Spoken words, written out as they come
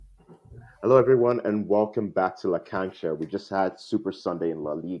Hello, everyone, and welcome back to La Cancha. We just had Super Sunday in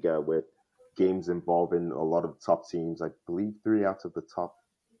La Liga with games involving a lot of top teams. I believe three out of the top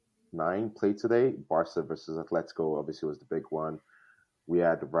nine played today. Barca versus Atletico obviously was the big one. We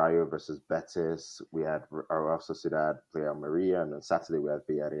had Rayo versus Betis. We had Real Sociedad play Almeria, and on Saturday we had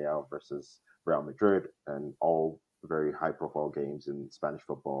Villarreal versus Real Madrid, and all very high-profile games in Spanish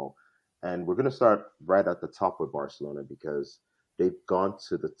football. And we're going to start right at the top with Barcelona because they've gone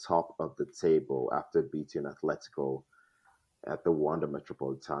to the top of the table after beating Atletico at the Wanda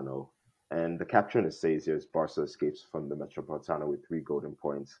Metropolitano. And the caption it says here is Barca escapes from the Metropolitano with three golden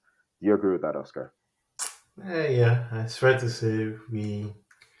points. Do you agree with that, Oscar? Yeah, it's fair to say we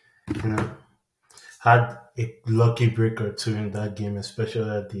you know had a lucky break or two in that game, especially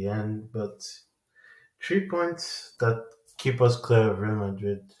at the end. But 3 points that keep us clear of Real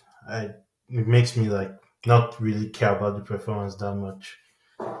Madrid, it makes me like not really care about the performance that much.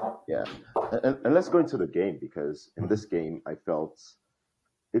 Yeah. And let's go into the game because in this game, I felt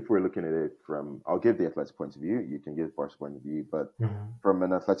if we're looking at it from, I'll give the athletic point of view, you can give Barca's point of view, but Mhm. from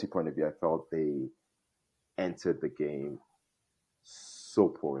an athletic point of view, I felt they entered the game so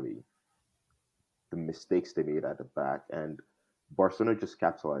poorly. The mistakes they made at the back, and Barcelona just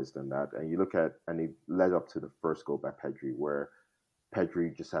capitalized on that. And you look at, and it led up to the first goal by Pedri, where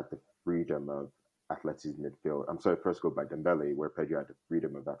Pedri just had the freedom of Atleti's midfield. I'm sorry, first goal by Dembele, where Pedri had the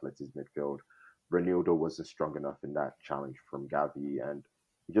freedom of Atleti's midfield. Ronaldo wasn't strong enough in that challenge from Gavi, and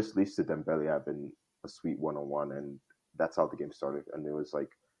it just leads to Dembele having a sweet one-on-one, and that's how the game started. And it was like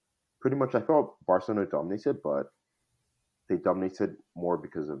pretty much I felt Barcelona dominated, but they dominated more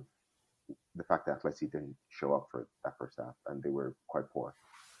because of the fact that Atleti didn't show up for that first half, and they were quite poor.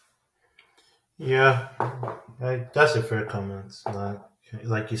 Yeah, that's a fair comment.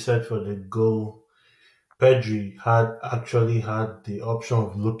 Like you said, for the goal, Pedri had actually had the option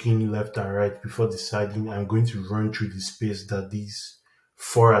of looking left and right before deciding I'm going to run through the space that these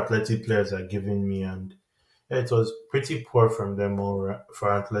four athletic players are giving me, and yeah, it was pretty poor from them for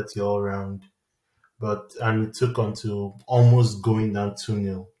Atleti all round. But and it took until almost going down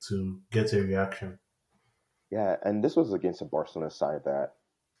 2-0 to get a reaction. Yeah, and this was against a Barcelona side that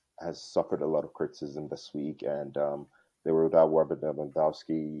has suffered a lot of criticism this week, and they were without Robert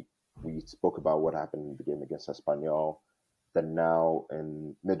Lewandowski. We spoke about what happened in the game against Espanyol. Then now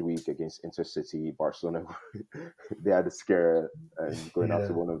in midweek against Intercity, Barcelona, they had a scare and going out to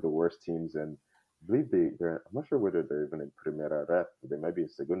Yeah, one of the worst teams. And I believe they're, I'm not sure whether they're even in Primera Ref, but they might be in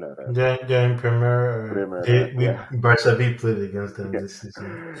Segunda Ref. they're in Premier. Primera Ref, They yeah. we Barca B played against them Yeah, this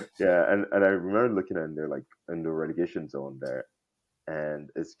season. yeah, and I remember looking at they're like in the relegation zone there, and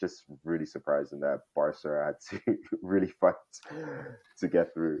it's just really surprising that Barca had to really fight to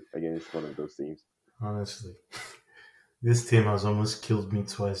get through against one of those teams. Honestly, this team has almost killed me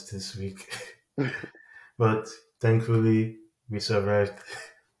twice this week. But thankfully, we survived.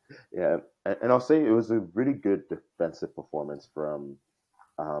 Yeah, and I'll say it was a really good defensive performance from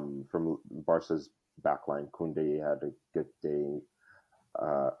Barca's backline. Kunde had a good day.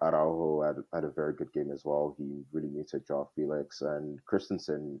 Araujo had a very good game as well. He really muted Joao Felix and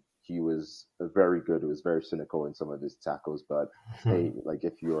Christensen. He was very good. He was very cynical in some of his tackles, but hey, like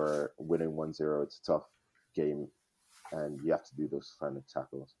if you're winning 1-0, it's a tough game, and you have to do those kind of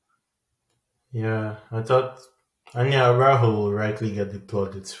tackles. Yeah, I thought, and yeah, Rahul will rightly get the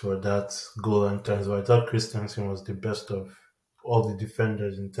plaudits for that goal and times, but I thought Christensen was the best of all the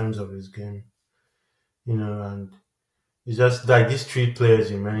defenders in terms of his game, and it's just like these three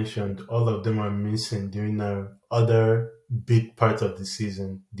players you mentioned, all of them are missing during the other big part of the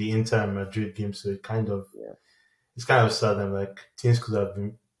season, the Inter and Madrid game, so Yeah, it's kind of sad and like things could have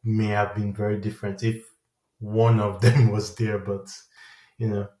been may have been very different if one of them was there, but you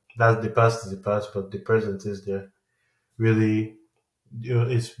know, that the past is the past, but the present is there. Really,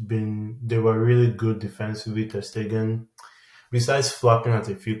 it's been they were really good defensively. Ter Stegen, besides flapping at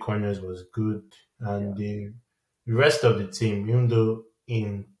a few corners, was good, and yeah. the rest of the team, even though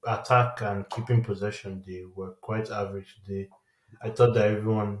in attack and keeping possession they were quite average. I thought that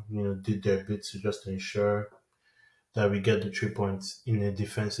everyone did their bit to just ensure that we get the 3 points in a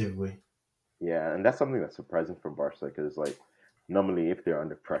defensive way. Yeah, and that's something that's surprising for Barca because, like, normally if they're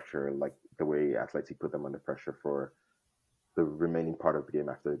under pressure, like the way Atleti put them under pressure for the remaining part of the game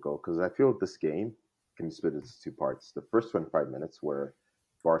after the goal, because I feel this game can be split into two parts. The first 25 minutes where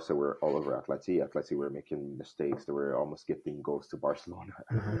Barca were all over Atleti. Atleti were making mistakes. They were almost giving goals to Barcelona,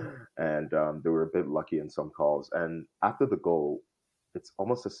 Mhm. and they were a bit lucky in some calls. And after the goal, it's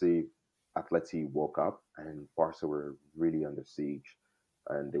almost as if Atleti woke up and Barca were really under siege,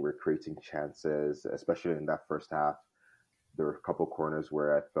 and they were creating chances, especially in that first half. There were a couple corners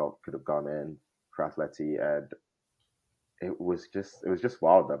where I felt could have gone in for Atleti, and it was just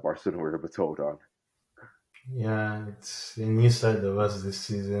wild that Barcelona were able to hold on. Yeah, it's a new side of us this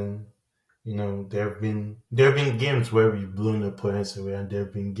season. There have been games where we've blown opponents away, and there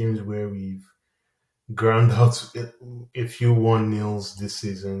have been games where we've ground out a few 1-0s this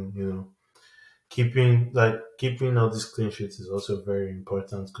season. Keeping all these clean sheets is also very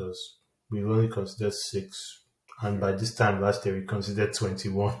important because we've only considered six, and by Yeah, this time last year we considered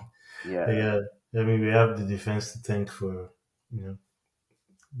 21. But yeah, yeah, I mean we have the defense to thank for you know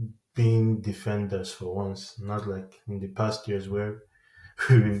being defenders for once, not like in the past years where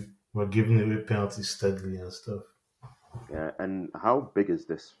we were giving away penalties steadily and stuff. yeah. And how big is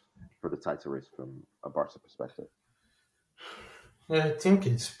this for the title race from a Barca perspective? Yeah, I think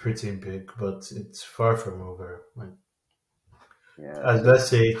it's pretty big, but it's far from over. Like, Yeah, as so let's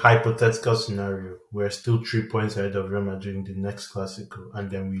say hypothetical scenario, we're still 3 points ahead of Real Madrid in the next Clasico, and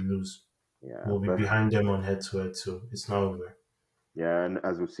then we lose. yeah, We'll be but behind them on head to head, so it's not over. yeah, and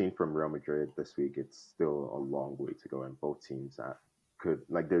as we've seen from Real Madrid this week, it's still a long way to go, and both teams that could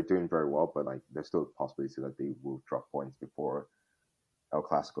like they're doing very well, but like there's still a possibility that they will drop points before El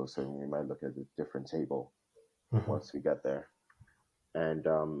Clasico, so we might look at a different table Mhm. once we get there. And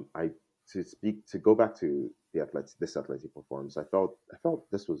I to go back to this athletic performance, I felt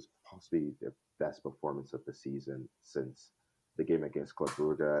this was possibly the best performance of the season since the game against Club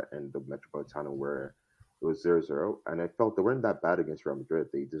Brugge and the Metropolitano, where it was 0-0. And I felt they weren't that bad against Real Madrid.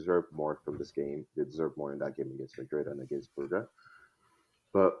 They deserved more from this game. They deserved more in that game against Madrid and against Brugge.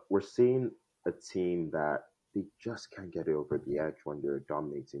 But we're seeing a team that they just can't get over the edge when they're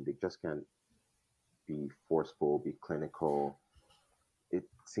dominating. They just can't be forceful, be clinical. It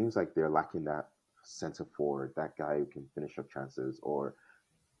seems like they're lacking that center forward, that guy who can finish up chances or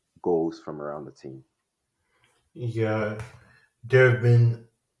goals from around the team. Yeah, there have been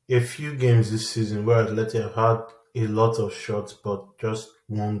a few games this season where Atleti have had a lot of shots, but just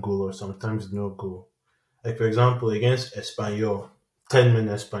one goal or sometimes no goal. Like for example, against Espanyol, 10 men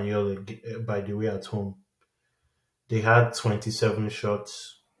Espanyol, by the way, at home, they had 27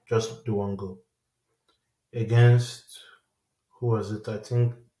 shots, just the one goal. Against who was it? I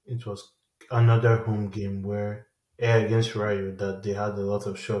think it was another home game where against Rayo that they had a lot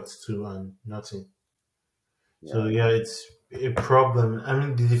of shots too and nothing. So Yeah, yeah, it's a problem. I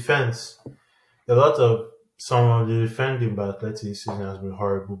mean, the defense. A lot of some of the defending by Atleti this season has been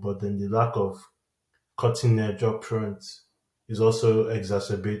horrible, but then the lack of cutting edge up front is also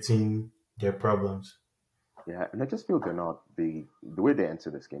exacerbating their problems. yeah, and I just feel they're not the way they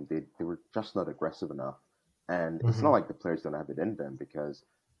entered this game. They were just not aggressive enough, and it's not Hmm. like the players don't have it in them because,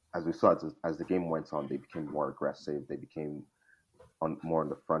 as we saw as the game went on, they became more aggressive. They became more on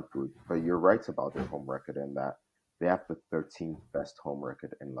the front foot. But you're right about their home record in that they have the 13th best home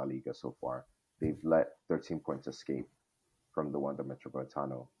record in La Liga so far. They've let 13 points escape from the Wanda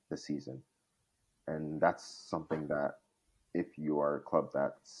Metropolitano this season. And that's something that if you are a club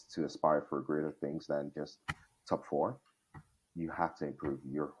that's to aspire for greater things than just top four, you have to improve.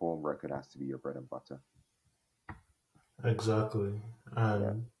 Your home record has to be your bread and butter. Exactly. Yeah,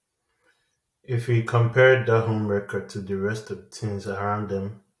 And if we compare that home record to the rest of the teams around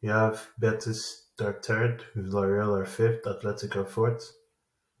them, you have Betis are third, Villarreal are fifth, Athletic are fourth.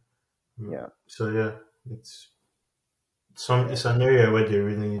 yeah, So yeah, it's yeah, it's an area where they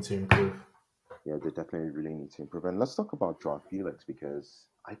really need to improve. yeah. They definitely really need to improve. And let's talk about Joao Felix because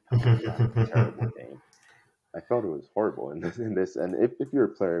I felt he had a terrible game. I felt it was horrible in this. And if you're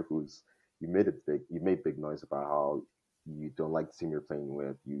a player who's you made big noise about how you don't like the team you're playing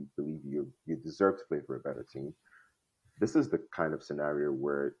with, you believe you deserve to play for a better team. This is the kind of scenario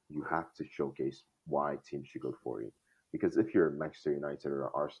where you have to showcase why teams should go for you. Because if you're Manchester United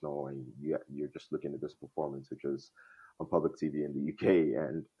or Arsenal and you're just looking at this performance, which is on public TV in the UK,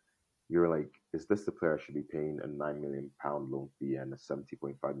 and you're like, is this the player I should be paying a £9 million loan fee and a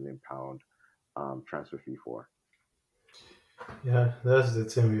 £70.5 million transfer fee for? Yeah, that's the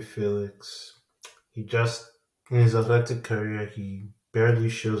thing with Felix. He just in his athletic career he barely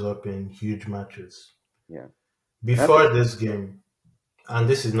shows up in huge matches. Yeah. And that's Before this game, and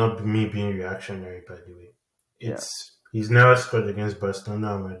this is not me being reactionary by the way, yeah, it's he's never scored against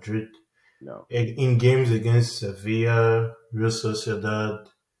Barcelona or Madrid. no. In games against Sevilla, Real Sociedad,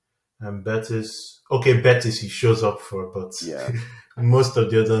 and Betis. Okay, Betis he shows up for, but Yeah. most of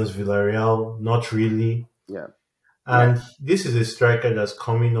the others, Villarreal, not really. Yeah. And I And this is a striker that's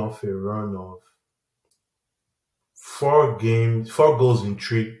coming off a run of 4 goals in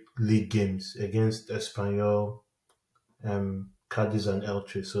 3 league games against Espanyol, Cadiz, and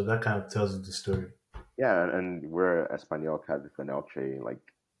Elche. So that kind of tells you the story. Yeah, and we're Espanyol, Cadiz, and Elche. Like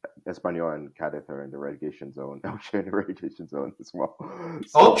Espanyol and Cadiz are in the relegation zone. Elche in the relegation zone as well.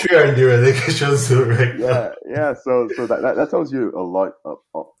 All So three are in the relegation zone right now. yeah. So that tells you a lot of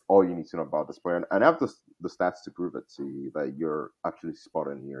all you need to know about this player, and I have the stats to prove it to you that you're actually spot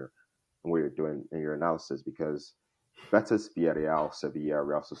on here in what you're doing in your analysis because Betis, Villarreal, Sevilla,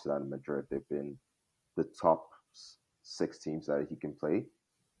 Real Sociedad, and Madrid, they've been the top six teams that he can play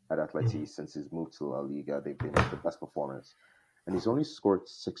at Atleti Mhm. since he's moved to La Liga. They've been the best performers, and he's only scored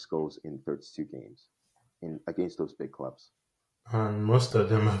 6 goals in 32 games in against those big clubs. And most of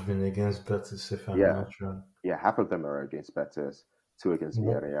them have been against Betis, if I'm Yeah, not wrong. yeah, half of them are against Betis, two against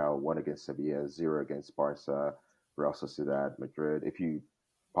Wo- Villarreal, one against Sevilla, zero against Barca, Real Sociedad, Madrid. If you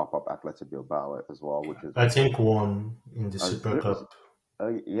pop up Athletic Bilbao as well, which is I like think one in the Super zero, Cup.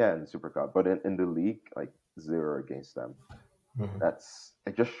 yeah, in the Super Cup, but in the league, like zero against them. Mhm. That's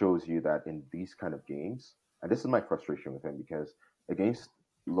it. Just shows you that in these kind of games, and this is my frustration with him because against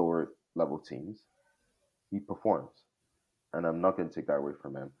lower level teams, he performs, and I'm not going to take that away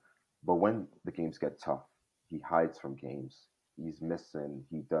from him. But when the games get tough, he hides from games. He's missing.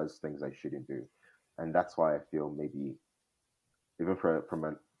 He does things I shouldn't do, and that's why I feel maybe even for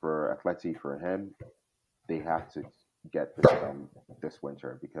Atleti for him, they have to get this done this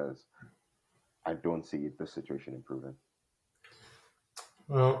winter because I don't see the situation improving.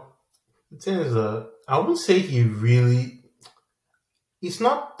 Well, the thing is that I won't say he really. It's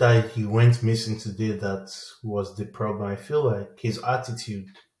not that he went missing today that was the problem. I feel like his attitude,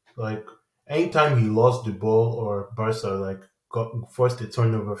 like anytime he lost the ball or Barca like got forced a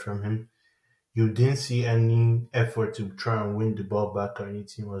turnover from him, you didn't see any effort to try and win the ball back or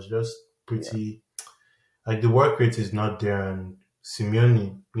anything. It was just Yeah, pretty like the work rate is not there. And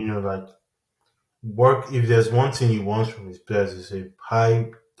Simeone, like work. If there's one thing he wants from his players is a high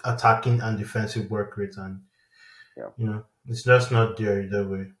attacking and defensive work rate, and yeah. it's just not there either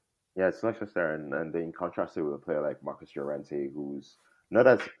way. Yeah, it's not just there, and then contrasted with a player like Marcus Llorente, who's not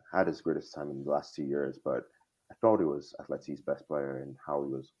as had his greatest time in the last 2 years, but I thought he was Atleti's best player and how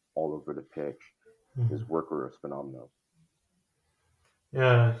he was all over the pitch. His Mhm. work rate was phenomenal.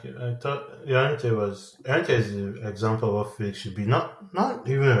 Yeah, I thought Llorente is the example of what Felix should be. Not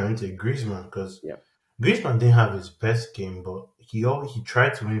even Llorente, Griezmann, because Yeah, Griezmann didn't have his best game, but he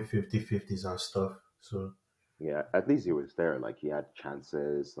tried to win 50-50s and stuff. So yeah. At least he was there. Like he had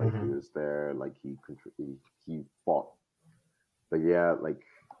chances. Like he mhm. was there. Like he fought. But yeah, like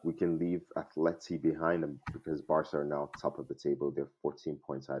we can leave Atleti behind them because Barca are now top of the table. They're 14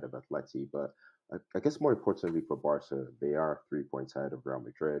 points ahead of Atleti. But I guess more importantly for Barca, they are 3 points ahead of Real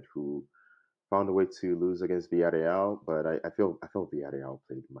Madrid, who found a way to lose against Villarreal. But I feel Villarreal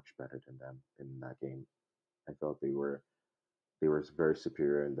played much better than them in that game. I felt they were very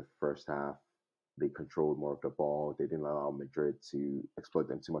superior in the first half. They controlled more of the ball. They didn't allow Madrid to exploit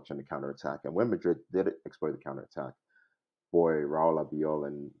them too much on the counterattack. And when Madrid did exploit the counterattack, boy, Raul Albiol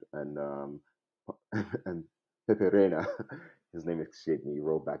and and Pepe Reina, his name escaped me. He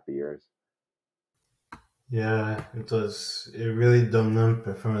rolled back the years. Yeah, it was a really dominant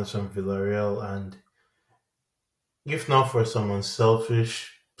performance from Villarreal, and if not for some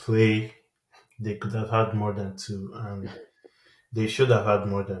unselfish play, they could have had more than two, and they should have had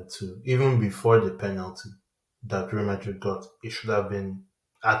more than two. Even before the penalty that Real Yeah, Madrid got, it should have been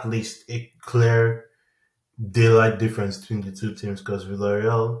at least a clear daylight difference between the two teams because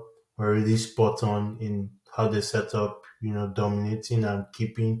Villarreal were really spot on in how they set up, dominating and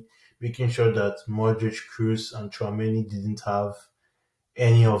making sure that Modric, Cruz, and Chouameni didn't have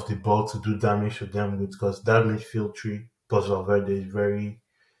any of the ball to do damage to them with because that midfield three plus Valverde is very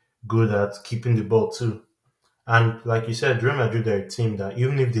good at keeping the ball too. And like you said, Real Madrid are a team that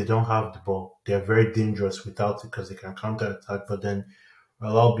even if they don't have the ball, they're very dangerous without it because they can counter attack. But then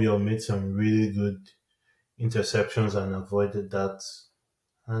Raul Albiol made some really good interceptions and avoided that.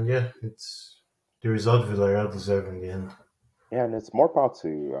 And yeah, it's the result Villarreal deserve in the end. yeah, and it's more power to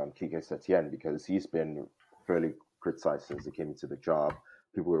Kike Setien because he's been fairly criticized since he came into the job.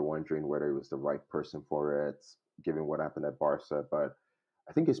 People were wondering whether he was the right person for it, given what happened at Barca. But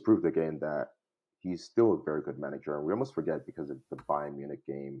I think he's proved again that he's still a very good manager. And we almost forget because of the Bayern Munich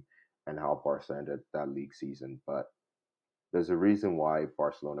game and how Barca ended that league season. But there's a reason why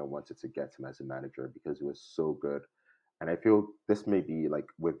Barcelona wanted to get him as a manager because he was so good. And I feel this may be like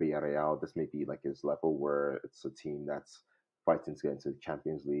with Villarreal, this may be like his level where it's a team that's fighting to get into the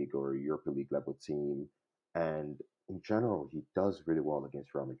Champions League or Europa League level team. And in general, he does really well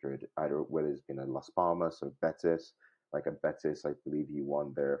against Real Madrid, either whether it's been at Las Palmas or Betis. Like at Betis, I believe he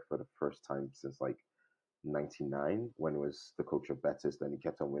won there for the first time since like '99 when it was the coach of Betis. Then he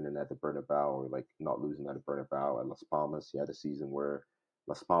kept on winning at the Bernabeu, or like not losing at the Bernabeu. At Las Palmas, he had a season where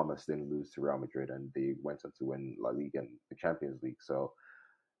Las Palmas didn't lose to Real Madrid, and they went on to win La Liga and the Champions League. So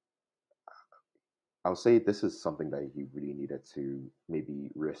I'll say this is something that he really needed to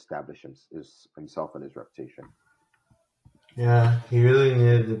maybe reestablish himself and his reputation. Yeah, he really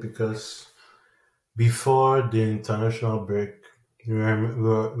needed it because before the international break, we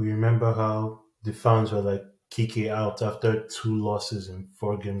remember how the fans were like kicking out after two losses in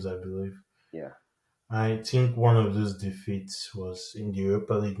four games, I believe. Yeah, I think one of those defeats was in the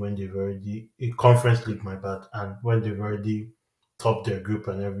Europa League when they've already, Conference League, my bad, and when they've already topped their group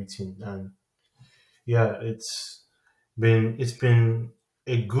and everything. And yeah, it's been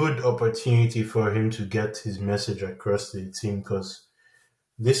a good opportunity for him to get his message across to the team because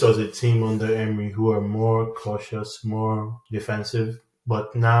this was a team under Emery who are more cautious, more defensive.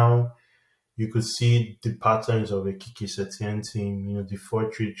 But now you could see the patterns of a Kiki Setien team, the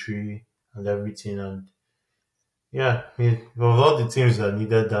 4-3-3 and everything. And yeah, of all the teams that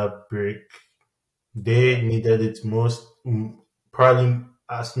needed that break, yeah, they needed it most. Probably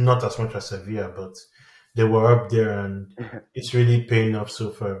as not as much as Sevilla, but they were up there, and it's really paying off so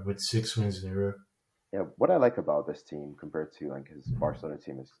far with 6 wins in a row. yeah. What I like about this team compared to like his Barcelona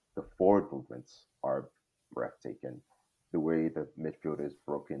team is the forward movements are breathtaking. The way the midfielders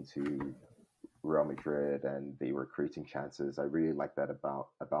broke into Real Madrid and they were creating chances. I really like that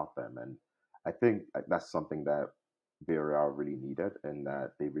about them, and I think that's something that Villarreal really needed, and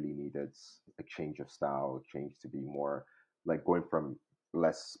that they really needed a change of style, a change to be more like going from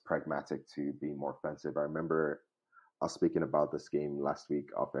less pragmatic to being more offensive. I remember us speaking about this game last week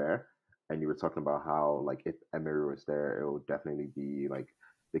off air, and you were talking about how like if Emery was there, it would definitely be like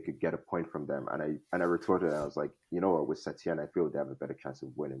they could get a point from them. And I retorted, and I was like, you know what, with Setien, I feel they have a better chance of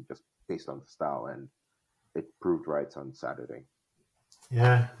winning just based on the style, and it proved right on Saturday.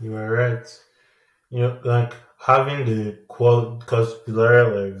 Yeah, you were right. Like having the quality because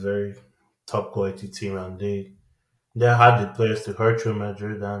Villarreal are a very top quality team, and they had the players to hurt Real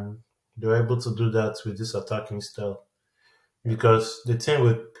Madrid, and they were able to do that with this attacking style. Yeah, Because the thing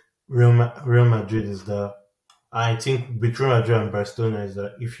with Real Madrid is that I think with Real Madrid and Barcelona is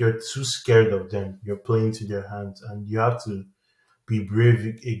that if you're too scared of them, you're playing to their hands, and you have to be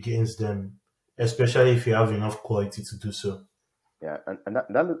brave against them, especially if you have enough quality to do so. yeah, and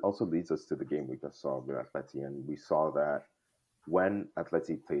that also leads us to the game we just saw with Atleti, and we saw that when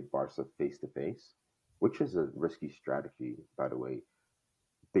Atleti played Barca face to face, which is a risky strategy, by the way,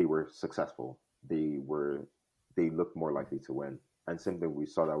 they were successful. They looked more likely to win. And same thing, we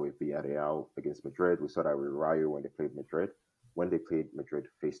saw that with Villarreal against Madrid. We saw that with Rayo when they played Madrid. When they played Madrid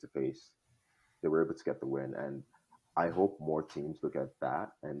face to face, they were able to get the win. And I hope more teams look at that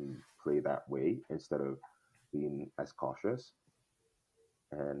and play that way instead of being as cautious.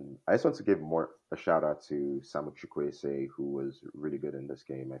 And I just want to give more a shout out to Samu Chukwueze, who was really good in this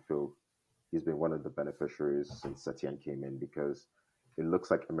game. I feel he's been one of the beneficiaries since Setien came in because it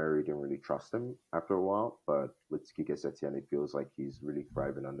looks like Emery didn't really trust him after a while. But with Kike Setien, it feels like he's really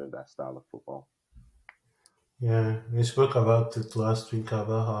thriving under that style of football. Yeah, we spoke about it last week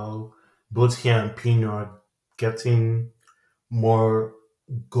about how both he and Pino are getting more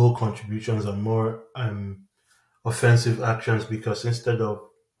goal contributions and more offensive actions because instead of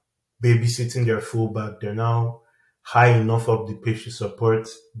babysitting their fullback, they're now high enough up the pitch to support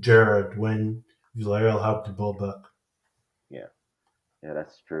Gerrard when Villarreal have the ball back. Yeah, yeah,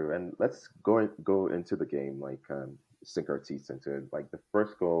 that's true. And let's go into the game like sink our teeth into it. Like the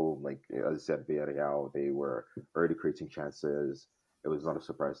first goal, like as I said, Villarreal, they were already creating chances. It was not a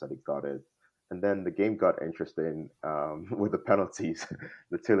surprise that he got it. And then the game got interesting with the penalties,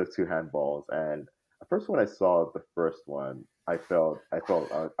 the tail of two handballs. And at first, when I saw the first one, I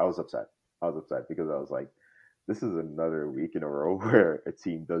was upset. I was upset because I was like, this is another week in a row where a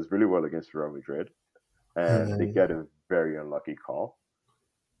team does really well against Real Madrid and they Yeah, get a very unlucky call.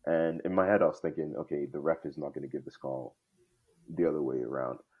 And in my head, I was thinking, okay, the ref is not going to give this call the other way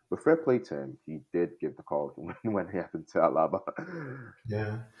around. But fair play to him, he did give the call when it happened to Alaba.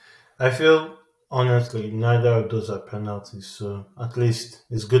 yeah. I feel honestly neither of those are penalties, so at least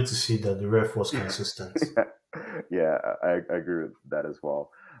it's good to see that the ref was consistent. Yeah, I agree with that as well.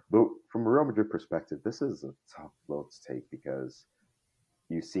 But from a Real Madrid perspective, this is a tough blow to take because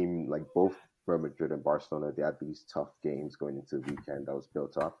you seem like both Real Madrid and Barcelona, they had these tough games going into the weekend that was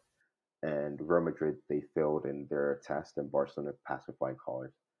built up. And Real Madrid, they failed in their test, and Barcelona passed with flying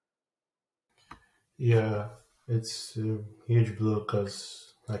colors. Yeah, it's a huge blow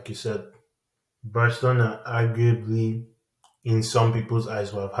because, like you said, Barcelona arguably, in some people's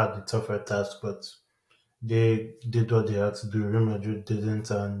eyes, will have had the tougher task, but They did what they had to do. Real Madrid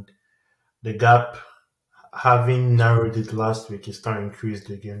didn't, and the gap, having narrowed it last week, is starting to increase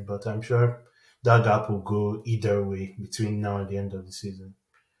again. But I'm sure that gap will go either way between now and the end of the season.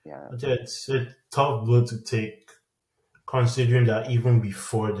 Yeah, But yeah, it's a tough blow to take, considering that even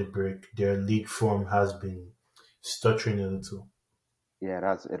before the break, their league form has been stuttering a little.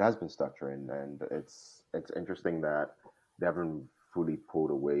 yeah, it has been stuttering, and it's interesting that they haven't fully pulled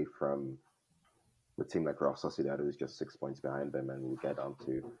away from the team like Real Sociedad, who's just 6 points behind them, and we'll get on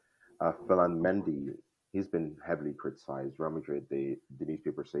to Ferland Mendy. He's been heavily criticized. Real Madrid, the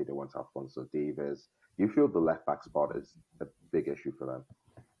newspapers say they want Alfonso Davies. Do you feel the left back spot is a big issue for them?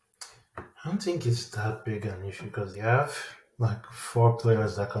 I don't think it's that big an issue because they have like four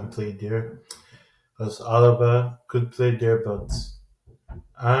players that can play there. Because Alaba could play there, but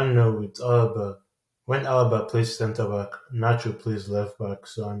I don't know with Alaba. When Alaba plays centre back, Nacho plays left back.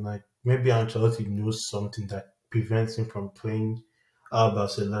 So I'm like, maybe Ancelotti knows something that prevents him from playing Alaba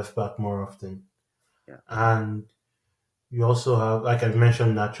as a left back more often. Yeah, And you also have, like I've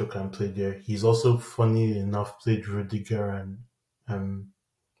mentioned, Nacho can play there. He's also, funny enough, played Rudiger and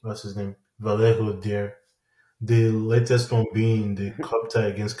what's his name, Vallejo there. The latest one being the cup tie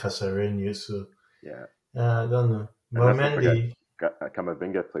against Casareño. So yeah, I don't know. and But let's not forget Mendy,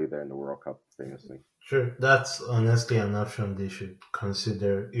 Camavinga played there in the World Cup famously. sure, that's honestly an option they should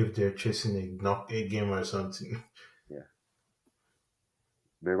consider if they're chasing a game or something. Yeah,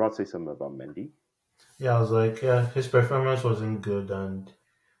 we're about to say something about Mendy. Yeah, I was like, yeah, his performance wasn't good, and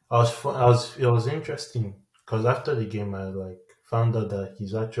I was, it was interesting because after the game, I like found out that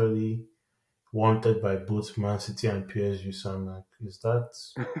he's actually wanted by both Man City and PSG. So I'm like,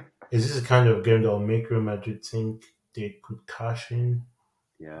 is this the kind of game that will make Real Madrid think they could cash in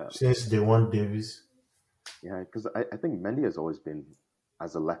Yeah, since they won Davis? yeah, because I think Mendy has always been,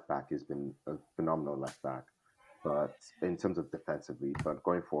 as a left back, he's been a phenomenal left back. But in terms of defensively, but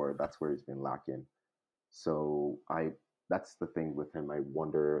going forward, that's where he's been lacking. So that's the thing with him. I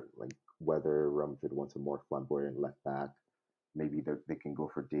wonder like whether Real Madrid wants a more flamboyant left back. Maybe they can go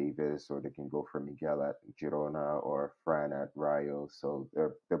for Davis or they can go for Miguel at Girona or Fran at Rayo. So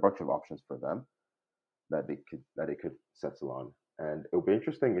there are a bunch of options for them that they could settle on. And it would be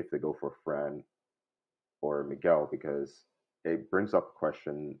interesting if they go for Fran or Miguel because it brings up a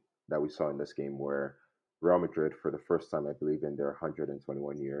question that we saw in this game where Real Madrid, for the first time, I believe, in their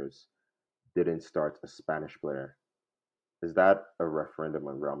 121 years, didn't start a Spanish player. Is that a referendum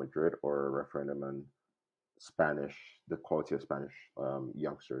on Real Madrid or a referendum on Spanish, the quality of Spanish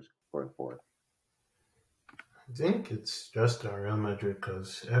youngsters going forward? I think it's just on Real Madrid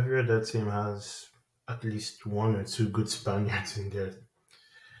because every other team has at least one or two good Spaniards in there.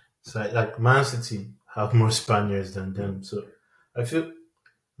 So like Man City have more Spaniards than them. So I feel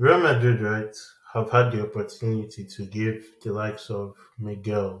Real Madrid, right, have had the opportunity to give the likes of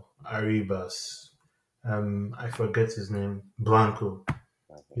Miguel, Arribas, I forget his name, Blanco,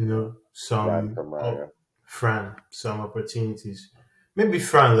 Okay, yeah. Fran some from Raya. Fran, some opportunities. Maybe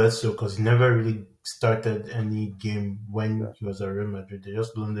Fran less so because he never really started any game when Yeah, he was at Real Madrid. They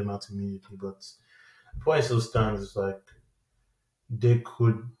just blown him out immediately. But the point still stands is like they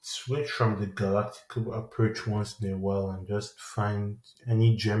could switch from the Galactical approach once in a while and just find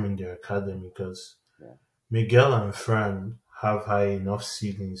any gem in their academy because yeah, Miguel and Fran have high enough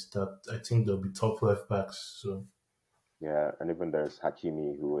ceilings that I think they'll be top left backs. So yeah. And even there's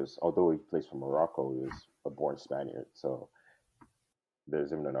Hakimi, who is, although he plays for Morocco, he is a born Spaniard. So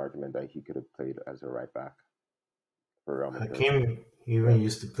there's even an argument that he could have played as a right back for Real Madrid. Hakim Yeah, even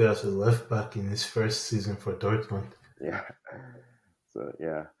used to play as a left back in his first season for Dortmund. yeah. So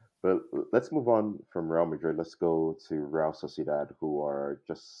yeah, but let's move on from Real Madrid. Let's go to Real Sociedad, who are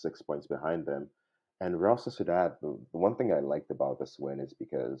just 6 points behind them. And Real Sociedad, the one thing I liked about this win is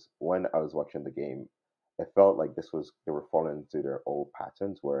because when I was watching the game, it felt like they were falling into their old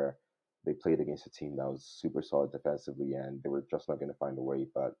patterns where they played against a team that was super solid defensively and they were just not going to find a way.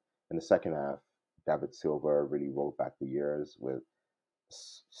 But in the second half, David Silva really rolled back the years with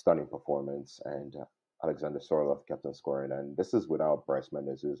stunning performance, and Alexander Sorlov kept on scoring. And this is without Bryce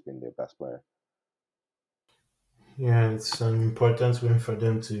Mendes, who's been their best player. Yeah, it's an important win for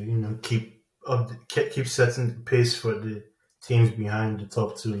them to keep setting the pace for the teams behind the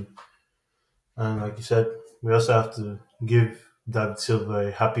top two. And like you said, we also have to give David Silva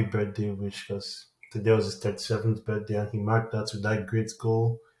a happy birthday wish because today was his 37th birthday, and he marked that with that great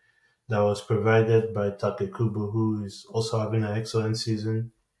goal that was provided by Takekubo, who is also having an excellent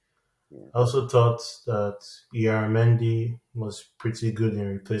season. Yeah, I also thought that Mendy was pretty good in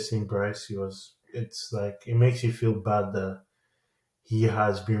replacing Bryce. It's like it makes you feel bad that he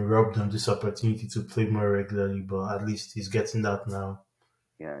has been robbed on this opportunity to play more regularly, but at least he's getting that now.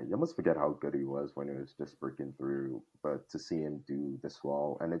 Yeah, you almost forget how good he was when he was just breaking through, but to see him do this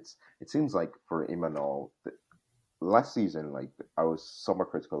well, and it seems like for Imanol, last season, like I was somewhat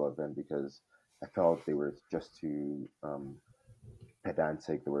critical of them because I felt they were just too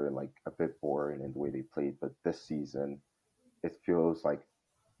pedantic. They were like a bit boring in the way they played, but this season it feels like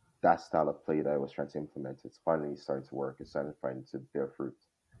that style of play that I was trying to implement, it's finally starting to work. It's starting to bear fruit.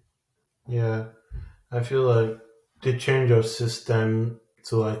 Yeah, I feel like the change of system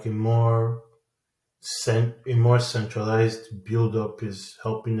to like a more centralized build up is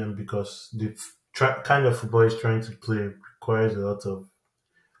helping them because the kind of football is trying to play requires a lot of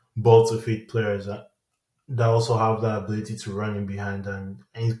ball to feed players that also have that ability to run in behind. And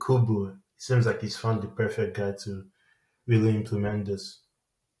Kubu, it seems like he's found the perfect guy to really implement this.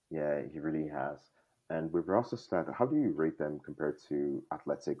 Yeah, he really has. And with Roster Stat, how do you rate them compared to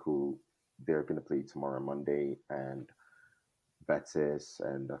Athletic, who they're going to play tomorrow Monday, and Betis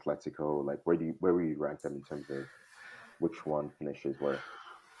and Atletico? Like, where will you rank them in terms of which one finishes where?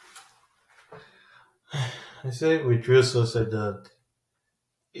 I say with Real Sociedad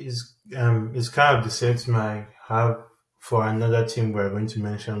is kind of the same team I have for another team we're going to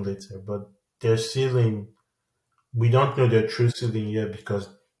mention later, but their ceiling we don't know their true ceiling yet because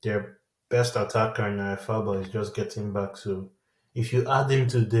their best attacker in Faba is just getting back. So if you add him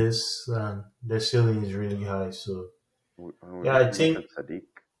to this, their ceiling is really high. So We yeah, didn't I even mention think Sadiq,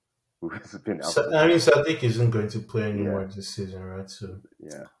 who has been out for I mean quite. Sadiq isn't going to play Yeah, anymore this season, right? So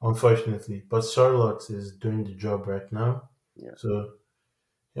yeah, unfortunately, but Charlotte is doing the job right now. yeah, So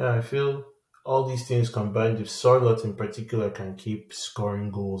yeah, I feel all these things combined, if Charlotte in particular can keep scoring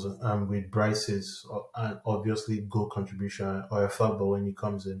goals, and with Bryce's and obviously goal contribution or a Faba when he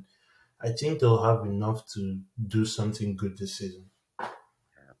comes in, I think they'll have enough to do something good this season.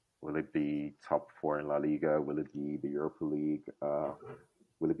 yeah. Will it be top four in La Liga? Will it be the Europa League?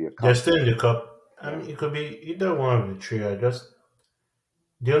 Will it be a They're cup? still in the cup. I Yeah, mean, it could be either one of the three.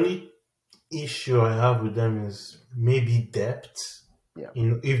 The only issue I have with them is maybe depth. yeah,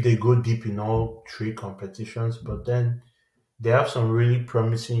 If they go deep in all three competitions, but then they have some really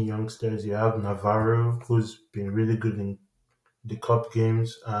promising youngsters. You have Navarro, who's been really good in the cup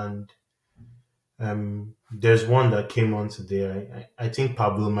games, and there's one that came on today. I think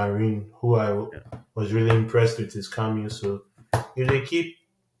Pablo Marin, who yeah, was really impressed with his cameo. So if they keep,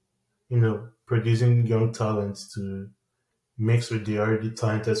 producing young talents to mix with the already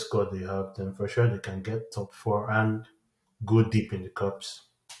talented squad they have, then for sure they can get top four and go deep in the cups.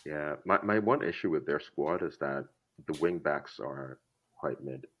 yeah. My one issue with their squad is that the wing backs are quite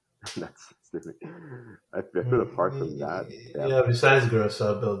mid. I feel apart from that, they have Yeah, besides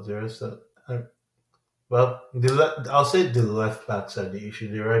Garasabel, there's well, I'll say the left backs are the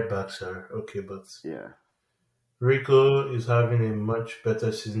issue. The right backs are okay, but yeah. Rico is having a much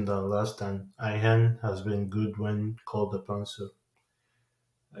better season than last, and Ihan has been good when called upon. So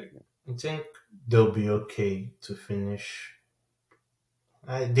I think they'll be okay to finish.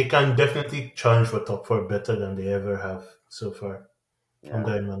 They can definitely challenge for top four better than they ever have so far Yeah,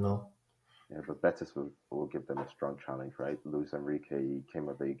 under Emmanuel. yeah, but Betis will give them a strong challenge, right? Luis Enrique came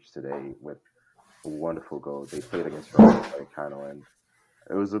of age today with a wonderful goal. They played against Rayo Vallecano, and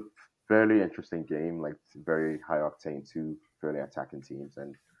it was a fairly interesting game, like very high octane, two fairly attacking teams.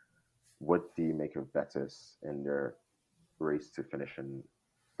 And what do you make of Betis in their race to finish in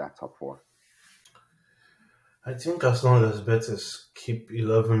that top four? I think as long as Betis keep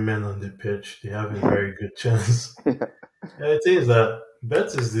 11 men on the pitch, they have a very good chance. Yeah, it is that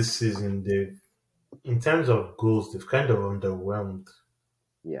Betis this season, in terms of goals, they've kind of underwhelmed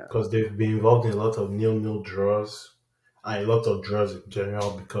Yeah, because they've been involved in a lot of nil-nil draws and a lot of draws in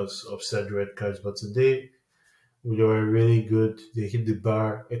general because of said red cards. But today, they were really good. They hit the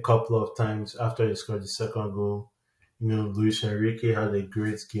bar a couple of times after they scored the second goal. Luis Enrique had a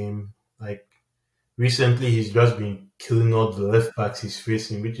great game. Like recently, he's just been killing all the left backs he's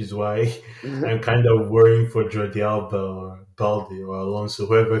facing, which is why I'm kind of worrying for Jordi Alba or Balde or Alonso,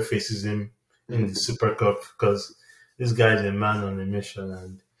 whoever faces him in the Super Cup, because this guy is a man on a mission,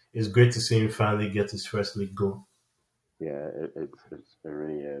 and it's great to see him finally get his first league goal. yeah, it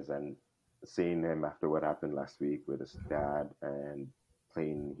really is. And seeing him after what happened last week with his dad and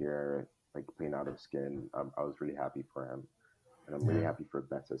playing here, like playing out of skin, I was really happy for him, and I'm really Yeah. happy for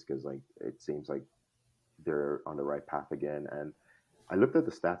Betis because like it seems like they're on the right path again. And I looked at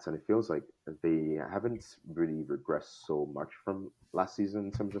the stats, and it feels like they haven't really regressed so much from last season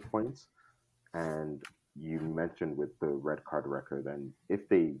in terms of points. And you mentioned with the red card record, and if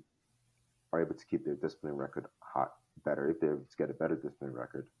they are able to keep their discipline record hot better, if they're able to get a better discipline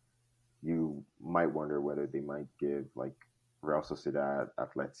record, you might wonder whether they might give like Real Sociedad,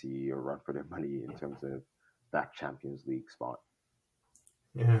 Atleti a run for their money in terms of that Champions League spot.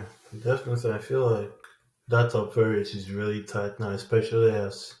 Yeah, definitely. I feel like that top four race is really tight now, especially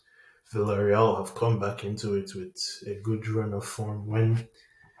as Villarreal have come back into it with a good run of form. When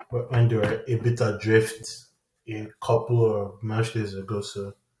they were a bit adrift a couple of matches ago,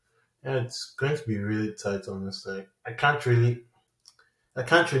 so yeah, it's going to be really tight. Honestly, I can't really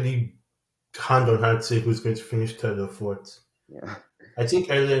hand on heart say who's going to finish third or fourth. Yeah, I think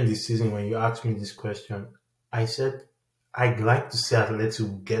earlier in the season when you asked me this question, I said I'd like to see Atleti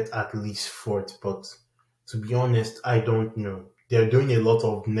will get at least fourth, but to be honest, I don't know. They're doing a lot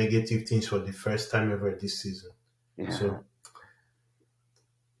of negative things for the first time ever this season. yeah. So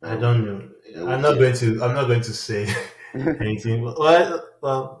I Well, don't know. we'll see. I'm not going to say anything.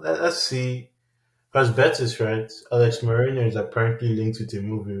 Well, let's see. Because Betis, right? Alex Moreno is apparently linked with a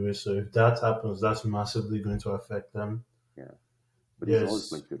move away. So if that happens, that's massively going to affect them. Yeah, but he's always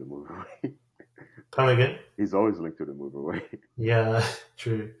Yes. linked to the move away. Come again? He's always linked to the move away. Yeah,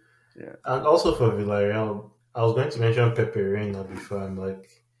 true. Yeah, And also for Villarreal, I was going to mention Pepe Reina before. I'm like,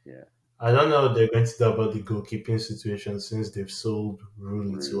 yeah, I don't know what they're going to do about the goalkeeping situation since they've sold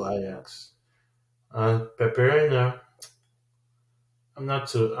Rulli to really. Yeah. Ajax. And Pepe Reina, I'm not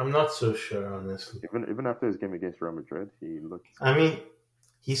so sure honestly. Even after his game against Real Madrid, he looked. I mean,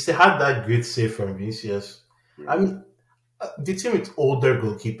 he still had that great save from Vinicius. I Yeah, mean, the team with older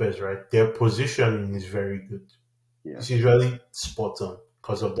goalkeepers, right? Their positioning is very good. yeah, It's usually spot on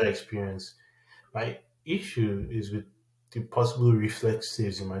because of their experience. My issue is with the possible reflex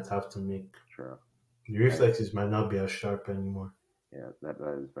saves you might have to make. sure. The And reflexes might not be as sharp anymore. yeah, that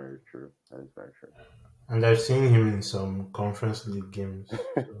is very true. That is very true. And I've seen him in some conference league games.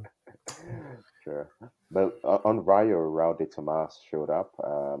 So. Sure. But on Rayo, Raul de Tomas showed up.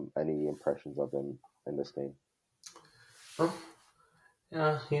 Any impressions of him in this game? Oh,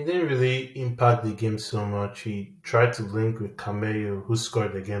 yeah, he didn't really impact the game so much. He tried to link with Cameo, who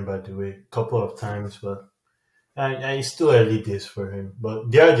scored again, by the way, a couple of times, but it's still early days for him. But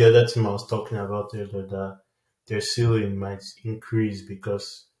they are the other team I was talking about earlier that their ceiling might increase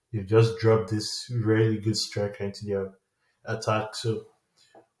because they've just dropped this really good striker into their attack. So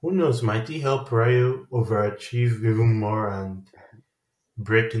who knows? Might he help Rayo overachieve even more and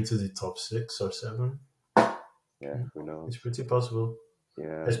break into the top six or seven? Yeah, Yeah, who it's knows? pretty possible.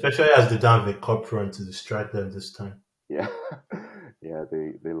 Yeah, Especially as they don't have a cup run to distract them this time. yeah, yeah.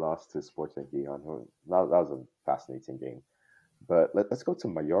 They lost to Sporting Gijon. That was a fascinating game. But let's go to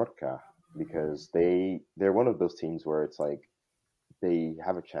Mallorca because they're one of those teams where it's like they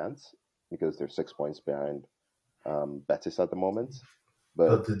have a chance because they're 6 points behind Betis at the moment, but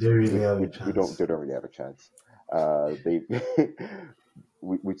But did they really have a we don't chance? they don't really have a chance. They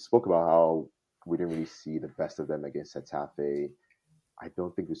we spoke about how we didn't really see the best of them against Getafe. I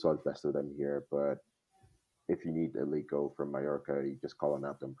don't think we saw the best of them here, but if you need a late goal from Mallorca, you just call on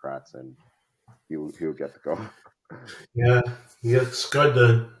Abdon Prats and he'll get the goal. Yeah, he had scored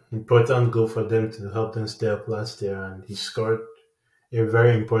an important goal for them to help them stay up last year, and he scored a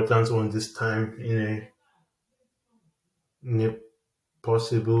very important one this time in a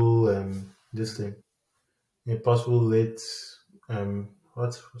possible this thing, a possible late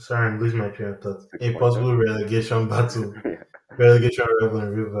what? Sorry, I'm losing my train of thought. Six A pointer. possible relegation battle, Yeah, relegation rival in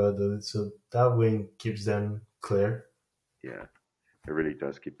River. So that win keeps them clear. yeah. It really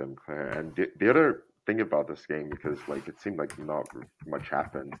does keep them clear. And the other thing about this game, because like it seemed like not much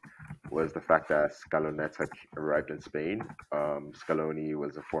happened, was the fact that Scaloneta arrived in Spain. Scaloni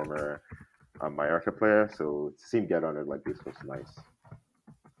was a former Mallorca player, so to see him get on it like this was nice.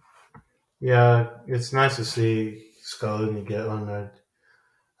 Yeah, it's nice to see Scaloni get honored,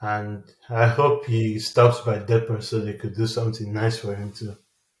 and I hope he stops by Depper so they could do something nice for him too.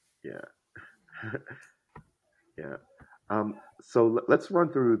 Yeah, yeah. So let's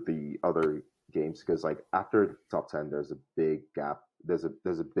run through the other games because like after the top 10, there's a big gap. There's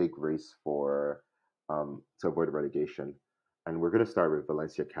a big race for to avoid relegation, and we're gonna start with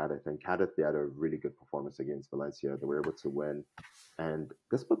Valencia Cadiz. And Cadiz they had a really good performance against Valencia. They were able to win, and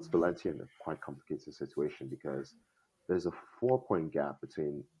this puts Valencia in a quite complicated situation because there's a 4 point gap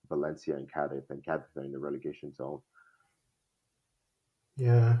between Valencia and Cadiz are in the relegation zone.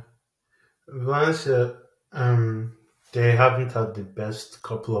 Yeah, Valencia, they haven't had the best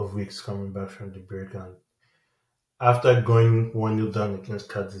couple of weeks coming back from the break, and after going 1-0 down against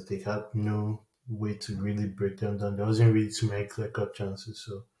Cadiz, they had no way to really break them down. There wasn't really too many clear cut chances,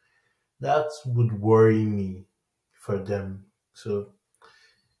 so that would worry me for them. So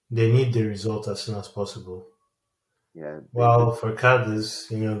they need the result as soon as possible. Yeah, they did. While for Cadiz,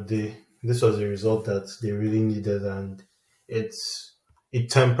 this was a result that they really needed, and it's it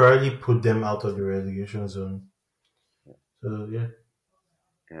temporarily put them out of the relegation zone. So yeah,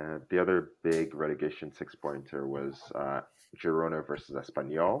 The other big relegation six-pointer was Girona versus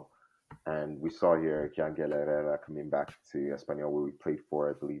Espanyol. And we saw here Yangel Herrera coming back to Espanyol, where we played for,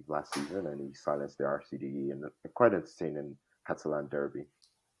 I believe, last season, and he silenced the RCDE in a quite entertaining Catalan derby.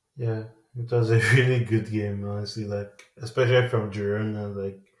 yeah, it was a really good game, honestly. Like especially from Girona,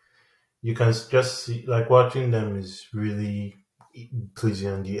 like you can just see, like watching them is really pleasing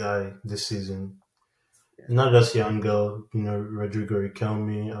on the eye this season. Yeah, Not just Yangel, Rodrigo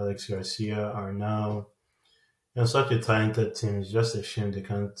Riquelme, Alex Garcia, Arnau. Such a talented team. It's just a shame they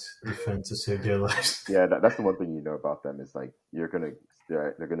can't defend to save their lives. yeah. That's the one thing you know about them is like they're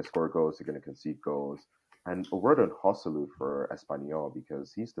gonna score goals, they're gonna concede goals. And a word on Joselu for Espanyol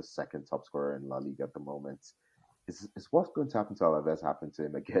because he's the second top scorer in La Liga at the moment. Is what's going to happen to Alaves happen to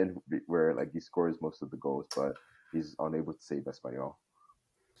him again, where like he scores most of the goals, but he's unable to save Espanyol.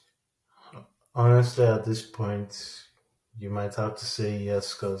 Honestly, at this point, you might have to say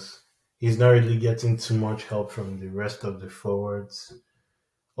yes because he's not really getting too much help from the rest of the forwards.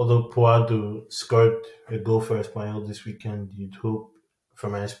 Although Puado scored a goal for Espanyol this weekend, you'd hope,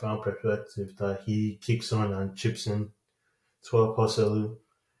 from an Espanyol perspective, that he kicks on and chips in to help Joselu.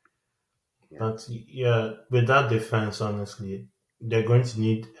 Yeah, But yeah, with that defense, honestly, they're going to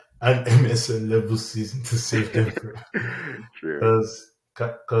need an MSN level season to save them true.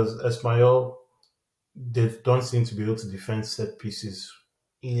 because Esmail they don't seem to be able to defend set pieces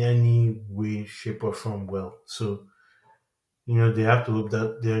in any way, shape, or form well. So they have to hope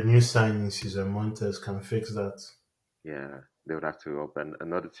that their new signing, Cesar Montes, can fix that. Yeah, they would have to open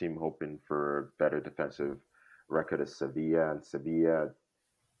another team hoping for better defensive record is Sevilla, and Sevilla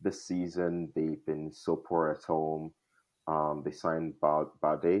this season they've been so poor at home. They signed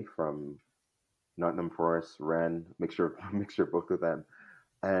Bade from Nottingham Forest, Rennes, mixture mixture of both of them,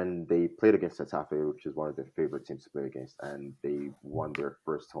 and they played against Getafe, which is one of their favorite teams to play against, and they won their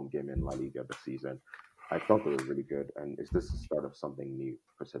first home game in La Liga this season. I thought they were really good, and is this the start of something new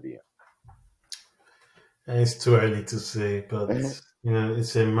for Sevilla? And it's too early to say, but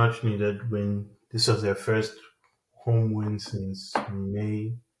it's a much needed win. This was their first home win since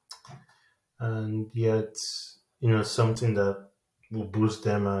May, and yet something that will boost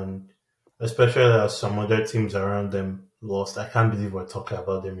them, and especially as some other teams around them lost. I can't believe we're talking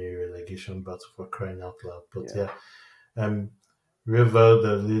about them in a relegation battle, for crying out loud. But Yeah, yeah, um, River,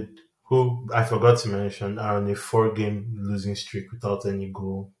 the lead, who I forgot to mention, are on a four-game losing streak without any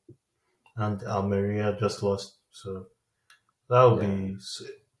goal, and Almeria just lost. So that will yeah. be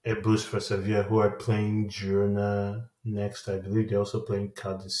a boost for Sevilla, who are playing Girona next. I believe they're also playing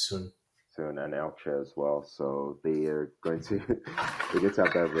Cadiz soon. Soon and Elche as well. So they are going to they're going to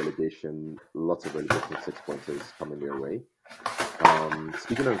have that relegation, lots of relegation six pointers coming their way.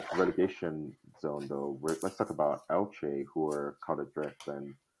 Speaking of relegation zone, though, let's talk about Elche, who are caught adrift,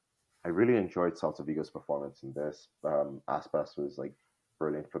 and I really enjoyed Celta Vigo's performance in this. Aspas was like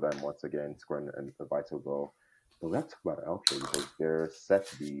brilliant for them once again, scoring a vital goal. But we have to talk about Elche because they're set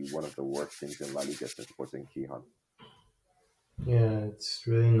to be one of the worst teams in La Liga since Sporting Gijon. Yeah, it's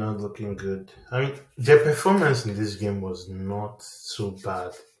really not looking good. I mean, their performance in this game was not so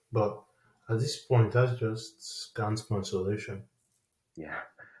bad, but at this point, that's just scant consolation. Yeah,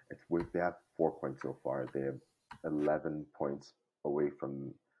 they have 4 points so far. They have 11 points away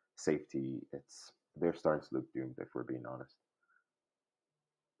from safety. They're starting to look doomed if we're being honest.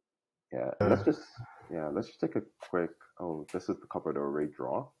 Yeah, and Uh, let's just take a quick. Oh, this is the Copa del Rey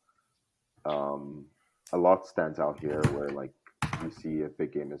draw. Um, a lot stands out here where like we see a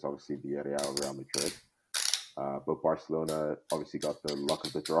big game is obviously Villarreal, Real Madrid. But Barcelona obviously got the luck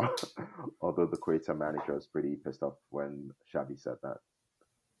of the draw, although the Croatia manager was pretty pissed off when Xavi said that.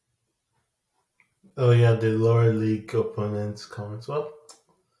 oh yeah, the lower league opponents comments. Well,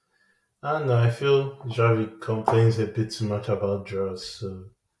 I don't know. I feel Javi complains a bit too much about draws, so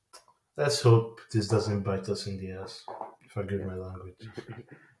let's hope this doesn't bite us in the ass. Forgive Yeah. my language.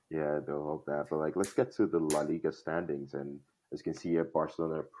 Yeah, they'll hope that. But like, let's get to the La Liga standings, and as you can see here,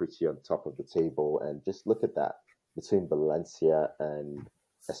 Barcelona are pretty on top of the table, and just look at that between Valencia and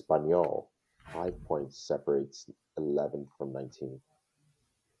Espanyol, 5 points separates 11 from 19.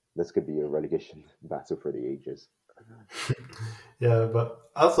 This could be a relegation battle for the ages. Yeah, but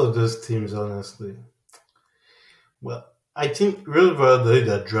out of those teams, honestly, well, I think Real Valladolid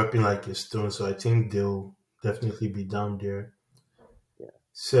are dropping like a stone, so I think they'll definitely be down there. Yeah,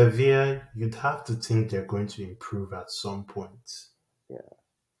 Sevilla, you'd have to think they're going to improve at some point. yeah.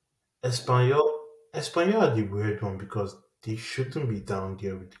 Espanyol, Espanyol are the weird one because they shouldn't be down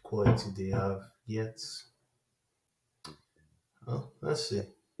there with the quality they have yet. Well, let's see.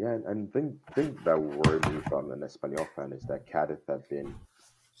 Yeah, and thing that worried me from an Espanol fan is that Cadiz have been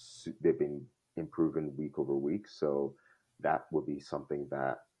they've been improving week over week, so that would be something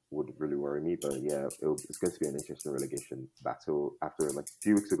that would really worry me. But yeah, it's going to be an interesting relegation battle. After like a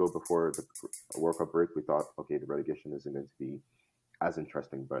few weeks ago, before the World Cup break, we thought, okay, the relegation isn't going to be as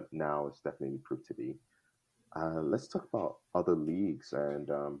interesting, but now it's definitely proved to be. Let's talk about other leagues, and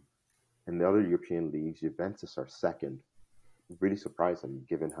in the other European leagues, Juventus are second. Really surprising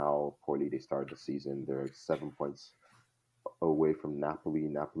given how poorly they started the season. They're 7 points away from Napoli.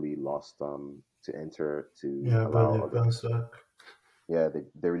 Napoli lost to Inter to Yeah, but allow they other. bounce back. Yeah,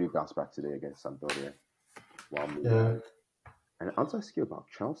 they really bounced back today against Sampdoria. While Yeah, meanwhile, and I want to ask you about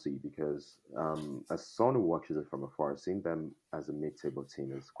Chelsea because as someone who watches it from afar, seeing them as a mid-table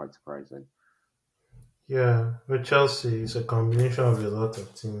team is quite surprising. yeah. With Chelsea, it's a combination of a lot of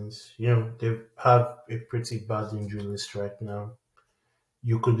things. They have a pretty bad injury list right now.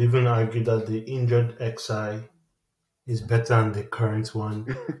 You could even argue that the injured XI is better than the current one.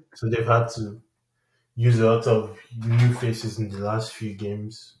 So they've had to use a lot of new faces in the last few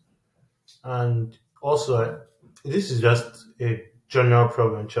games. And also, this is just a general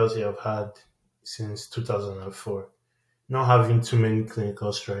problem Chelsea have had since 2004, not having too many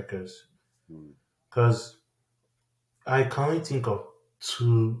clinical strikers. Hmm. Because I can only think of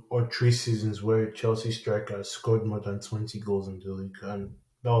 2 or 3 seasons where a Chelsea striker has scored more than 20 goals in the league. And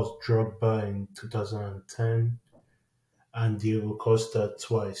that was Drogba in 2010 and Diego Costa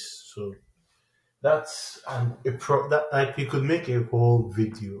twice. So that's that like you could make a whole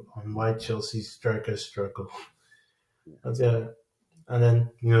video on why Chelsea strikers struggle. Yeah, But yeah, and then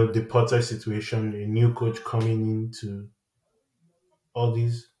the Potter situation, a new coach coming into all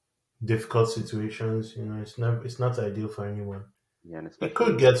these difficult situations. It's not ideal for anyone. yeah, and It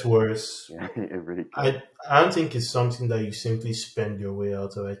could especially get worse. yeah, it really could. I don't think it's something that you simply spend your way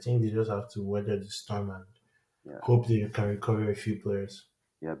out of. I think they just have to weather the storm and Yeah, hope that you can recover a few players.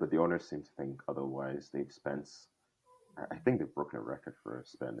 yeah, but the owners seem to think otherwise. They've spent. I think they've broken a record for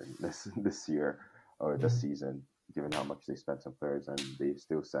spending this year or Yeah. this season, given how much they spent on players, and they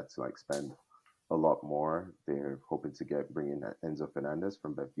still set to like spend a lot more. They're hoping to bring in Enzo Fernandez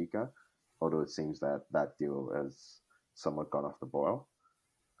from Benfica, although it seems that that deal has somewhat gone off the boil.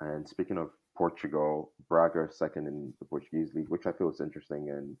 And speaking of Portugal, Braga second in the Portuguese league, which I feel is interesting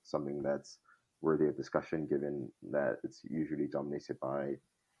and something that's worthy of discussion, given that it's usually dominated by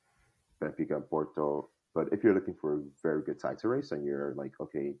Benfica and Porto. But if you're looking for a very good title race and you're like,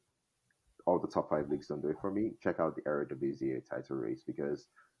 okay, all the top five leagues don't do it for me, check out the Eredivisie title race because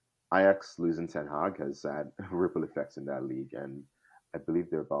Ajax losing Ten Hag has had ripple effects in that league, and I believe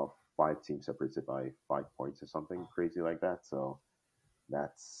there are about 5 teams separated by 5 points or something crazy like that. So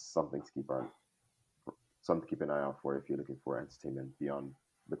that's something to keep an eye out for if you're looking for entertainment beyond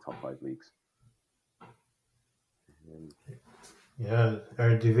the top five leagues. And Yeah,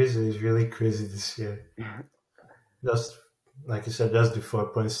 our division is really crazy this year. Just like you said, that's the 4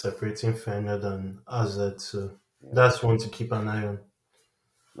 points separating Feyenoord and AZ. So yeah, that's one to keep an eye on.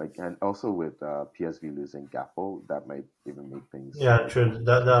 like and also with PSV losing Gappo, that might even make things Yeah, like. true.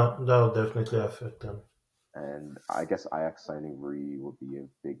 That'll definitely affect them. And I guess Ajax signing Rui will be a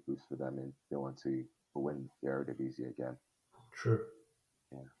big boost for them if they want to win the Eredivisie again. True.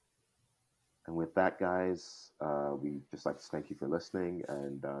 Yeah. And with that, guys, we just like to thank you for listening.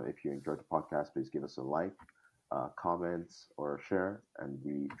 And if you enjoyed the podcast, please give us a like, comment, or share, and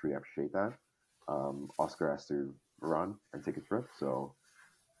we truly appreciate that. Oscar has to run and take a trip, so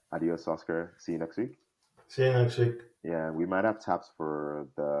adios, Oscar. See you next week. See you next week. Yeah, we might have taps for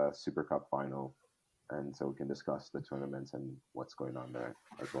the Super Cup final, and so we can discuss the tournaments and what's going on there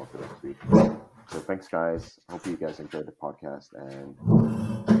as well for next week. So thanks, guys. Hope you guys enjoyed the podcast, and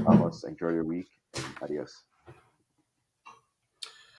vamos, enjoy your week, and adios.